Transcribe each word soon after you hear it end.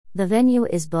The venue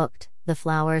is booked, the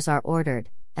flowers are ordered,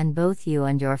 and both you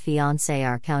and your fiancé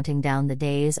are counting down the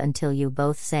days until you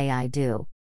both say I do.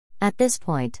 At this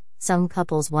point, some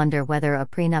couples wonder whether a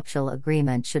prenuptial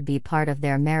agreement should be part of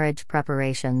their marriage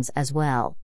preparations as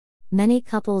well. Many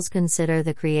couples consider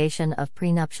the creation of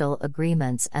prenuptial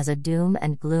agreements as a doom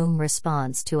and gloom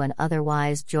response to an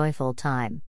otherwise joyful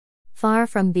time. Far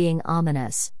from being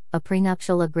ominous, a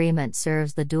prenuptial agreement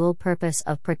serves the dual purpose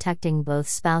of protecting both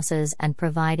spouses and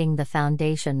providing the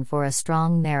foundation for a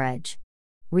strong marriage.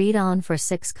 Read on for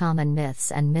 6 common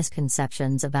myths and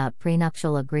misconceptions about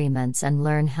prenuptial agreements and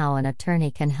learn how an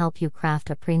attorney can help you craft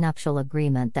a prenuptial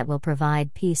agreement that will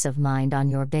provide peace of mind on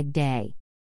your big day.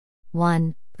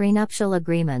 1. Prenuptial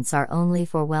agreements are only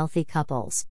for wealthy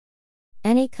couples.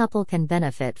 Any couple can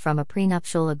benefit from a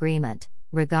prenuptial agreement,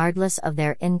 regardless of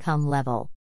their income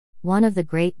level. One of the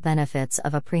great benefits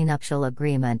of a prenuptial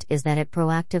agreement is that it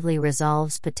proactively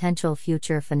resolves potential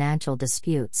future financial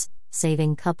disputes,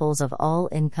 saving couples of all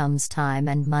incomes time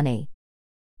and money.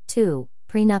 2.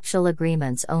 Prenuptial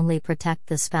agreements only protect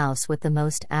the spouse with the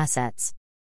most assets.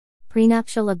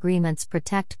 Prenuptial agreements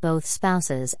protect both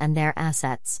spouses and their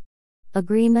assets.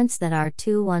 Agreements that are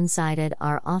too one-sided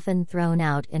are often thrown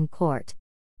out in court.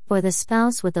 For the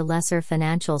spouse with a lesser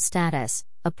financial status,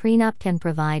 a prenup can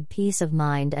provide peace of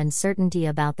mind and certainty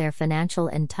about their financial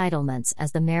entitlements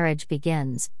as the marriage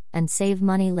begins, and save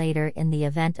money later in the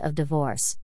event of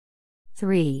divorce.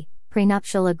 3.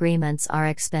 Prenuptial agreements are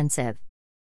expensive.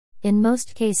 In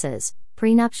most cases,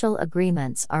 prenuptial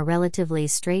agreements are relatively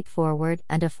straightforward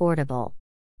and affordable.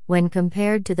 When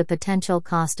compared to the potential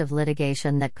cost of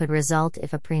litigation that could result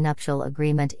if a prenuptial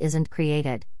agreement isn't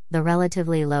created, the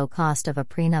relatively low cost of a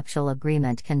prenuptial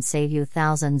agreement can save you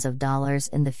thousands of dollars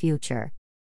in the future.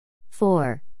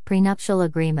 4. Prenuptial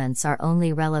agreements are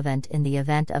only relevant in the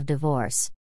event of divorce.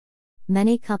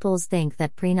 Many couples think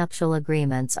that prenuptial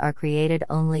agreements are created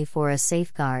only for a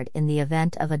safeguard in the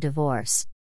event of a divorce.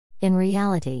 In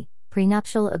reality,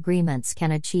 prenuptial agreements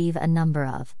can achieve a number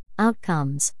of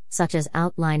outcomes, such as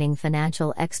outlining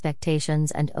financial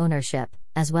expectations and ownership,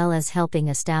 as well as helping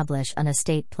establish an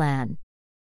estate plan.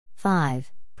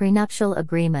 5. Prenuptial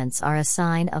agreements are a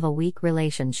sign of a weak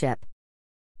relationship.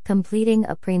 Completing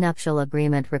a prenuptial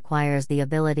agreement requires the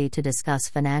ability to discuss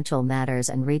financial matters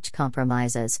and reach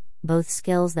compromises, both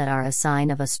skills that are a sign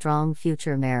of a strong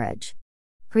future marriage.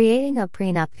 Creating a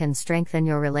prenup can strengthen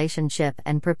your relationship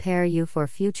and prepare you for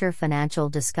future financial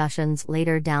discussions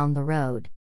later down the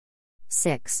road.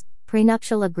 6.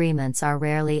 Prenuptial agreements are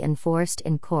rarely enforced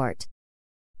in court.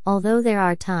 Although there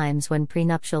are times when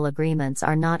prenuptial agreements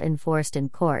are not enforced in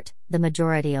court, the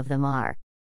majority of them are.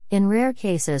 In rare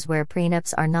cases where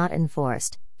prenups are not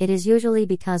enforced, it is usually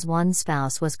because one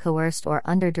spouse was coerced or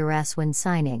under duress when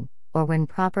signing, or when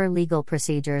proper legal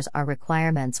procedures or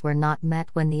requirements were not met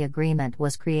when the agreement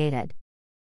was created.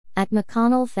 At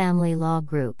McConnell Family Law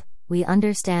Group, we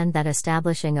understand that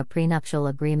establishing a prenuptial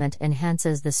agreement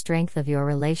enhances the strength of your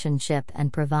relationship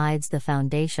and provides the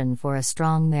foundation for a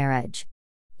strong marriage.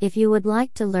 If you would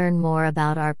like to learn more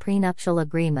about our prenuptial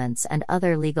agreements and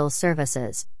other legal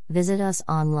services, visit us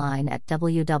online at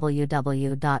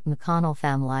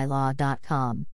www.mcconnellfamilylaw.com.